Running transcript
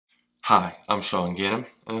Hi, I'm Sean Gannon,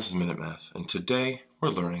 and this is Minute Math, and today we're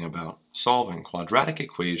learning about solving quadratic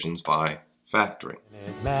equations by factoring.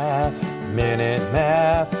 Minute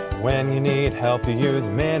Math, when you need help you use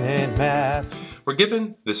Minute Math. We're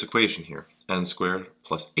given this equation here, n squared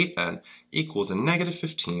plus 8n equals a negative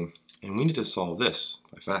 15, and we need to solve this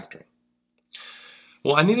by factoring.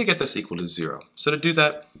 Well, I need to get this equal to 0, so to do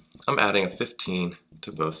that, I'm adding a 15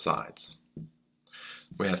 to both sides.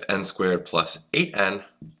 We have n squared plus 8n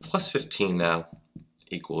plus 15 now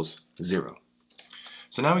equals 0.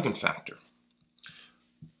 So now we can factor.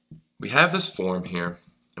 We have this form here,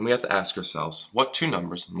 and we have to ask ourselves what two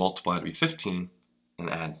numbers multiply to be 15 and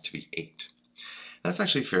add to be 8. That's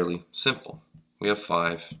actually fairly simple. We have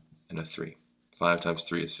 5 and a 3. 5 times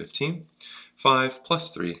 3 is 15. 5 plus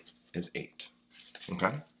 3 is 8.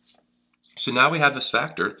 Okay? So now we have this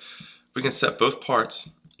factor. We can set both parts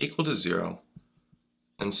equal to 0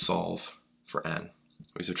 and solve for n.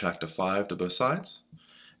 We subtract a 5 to both sides,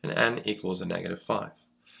 and n equals a negative 5.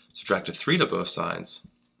 Subtract a 3 to both sides,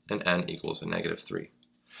 and n equals a negative 3.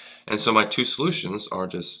 And so my two solutions are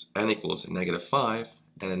just n equals a negative 5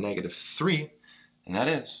 and a negative 3, and that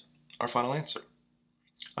is our final answer.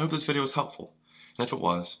 I hope this video was helpful, and if it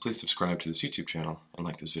was, please subscribe to this YouTube channel and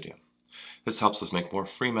like this video. This helps us make more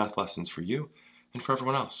free math lessons for you and for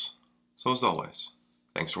everyone else. So as always,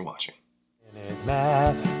 thanks for watching.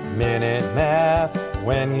 Minute Math,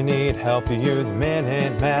 when you need help you use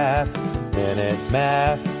Minute Math. Minute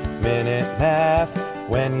Math,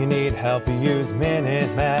 when you need help you use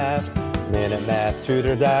Minute Math.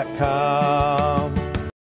 MinuteMathTutor.com